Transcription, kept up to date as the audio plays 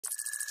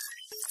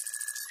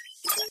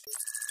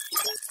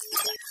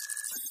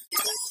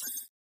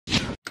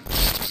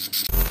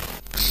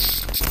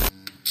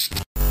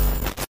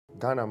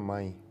Ghana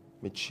mai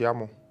me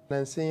chiamo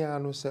na nsenya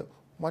no se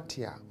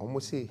matia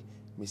omose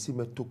mesi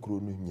metokro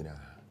no nyina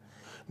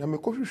na me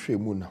kohwehwe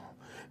mu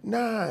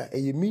na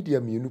eye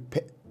media mienu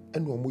pe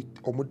ene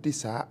omode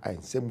saa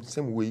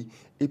ansem wei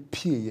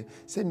epie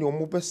se ne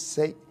omo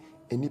besei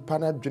enipa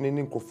na dwene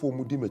ne nkofo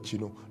mu di machi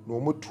no na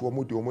omotu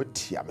omode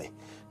omotia me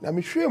na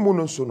me hwe mu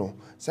no so no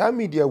saa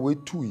media we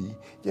tu yi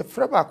ye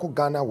freba ko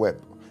Ghana web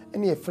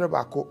ene ye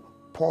freba ko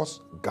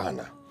Pulse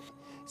Ghana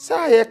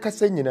saa ye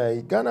kasa nyina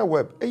yi Ghana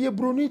web eye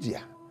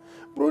bronidia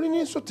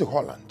broni so te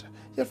Holland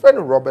your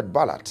friend Robert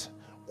Ballard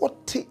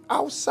what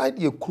outside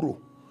your crew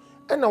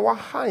and our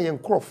high and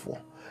crofo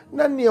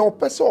na ne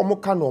opese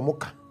omoka na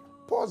omoka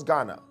Pulse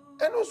Ghana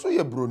and also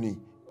your broni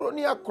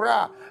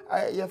akra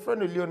your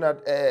friend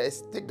Leonard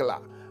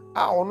Stigler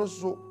ono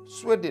so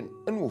Sweden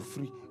and wo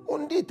free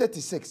only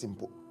 36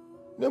 impo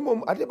na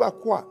mom adeba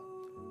ko a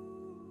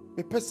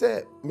me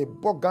pese me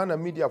bo Ghana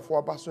media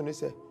for abaso ne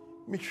se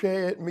me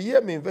hwe me ye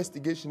me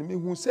investigation me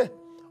hu se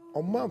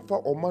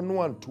omanfa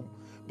omano antum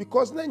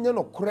because na nya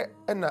no kore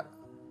na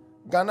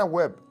Ghana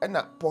web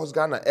na Pulse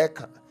Ghana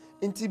eka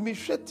inti mi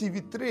hwe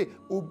TV3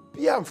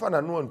 obi amfa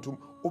na no antum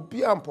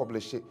obi am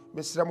publish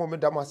mesra mo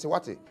medamase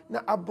wate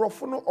na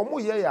abrofo no omo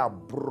ye ya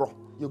abro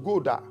ye go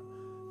da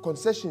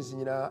concessions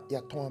nyina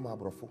ya ton ama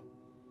abrofo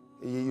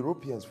ye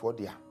Europeans for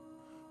dia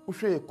wo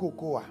hwe ye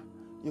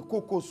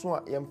koko so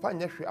a ye mfa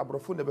nya hwe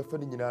abrofo na befa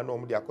ni nyina na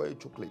omo de akoy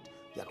chocolate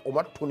ya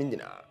omo to ni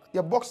nyina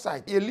ye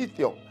bauxite ye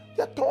lithium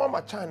ya ton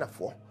ama China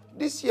for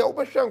this year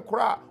obehwe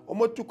nkra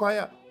omo tu kwan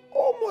ya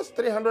almost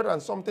 300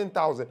 and something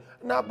thousand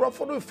na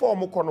abrofo do for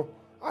omo kono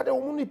ade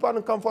omo nipa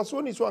no kamfa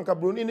so ni so anka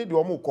broni ne de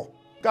omo ko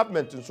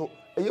government nso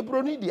eye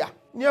broni dia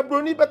ne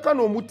broni beka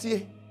na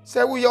omutie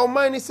say we your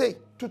mind say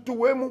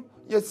tutu wemu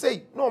you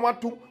say no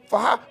matu for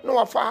her no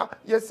afa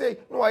you say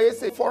no I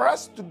say for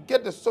us to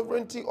get the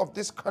sovereignty of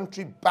this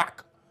country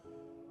back,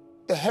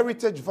 the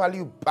heritage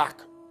value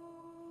back,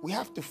 we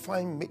have to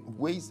find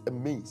ways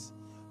and means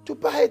to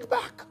buy it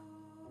back,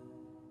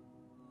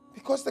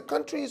 because the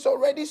country is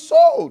already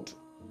sold.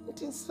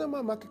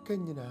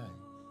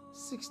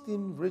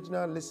 16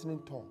 regional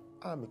listening tour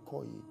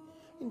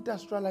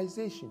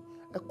industrialization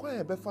ekwan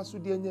ebefa so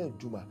de anya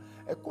aduma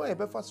ekwan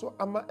ebefa so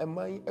ama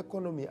eman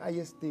economy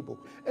aye stable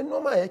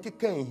enoma ye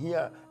kekan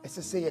hia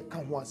esese ye ka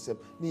ho asem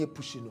na ye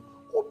push no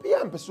obi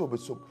ampese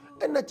obesom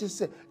ena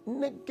che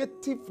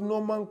negative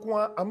normal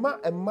nko ama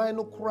eman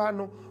no kura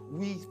no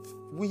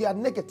we are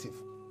negative.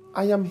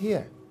 I am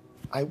here.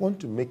 I want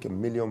to make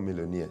 1 million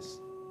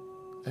millionaires,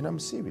 and I'm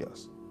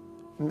serious.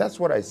 And that's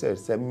what I said.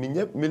 Say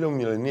million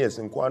millionaires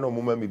nko na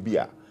omuma me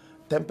bia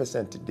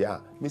 10% there.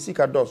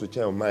 Misika dosu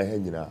chen my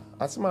hand nyina.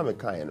 Asema me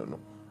kan no.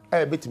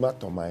 I betima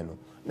to mine no.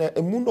 Na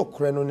emu no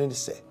kre no ne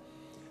se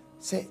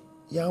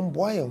ya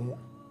mboa ye ho.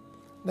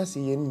 Na se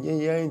ye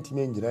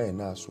ntime ngira ye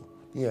na so.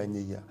 Ye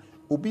anye ya.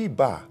 Obi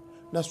ba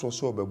na so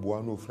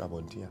obeboa no ofra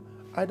bontia.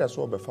 Either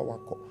so obefa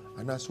wako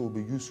ana so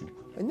obeyusu.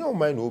 Enya o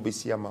mine no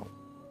obesi ama.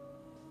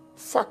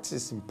 Facts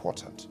is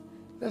important.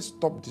 Let's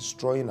stop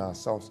destroying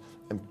ourselves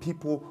and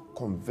people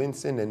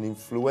convincing and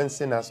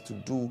influencing us to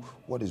do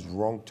what is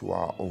wrong to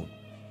our own.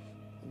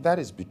 That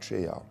is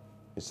betrayal.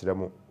 Mr.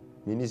 Remo,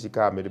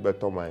 minisika me de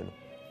beto man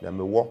na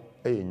me wo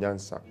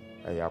nyansa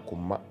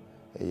akoma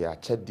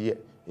achede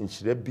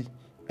nhyire bi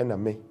na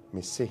me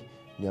se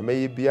na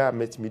me bia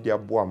metimi dia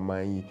bo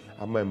aman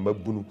ama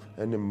mabunu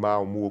ene ma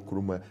omo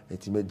okuruma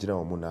etime gira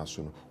omo na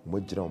so no omo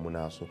gira omo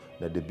na so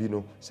na de bi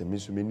no se me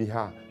so meni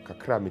ha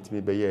kakra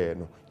metimi be ye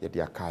no ye de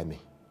akai me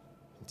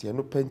nti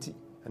eno penti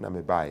na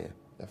me bae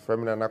ya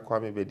frame na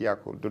Kwame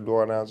Bediako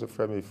dodo na so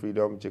frame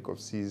Freedom Jacob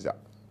Caesar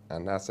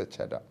and that's a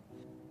cheddar.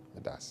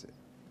 That's it.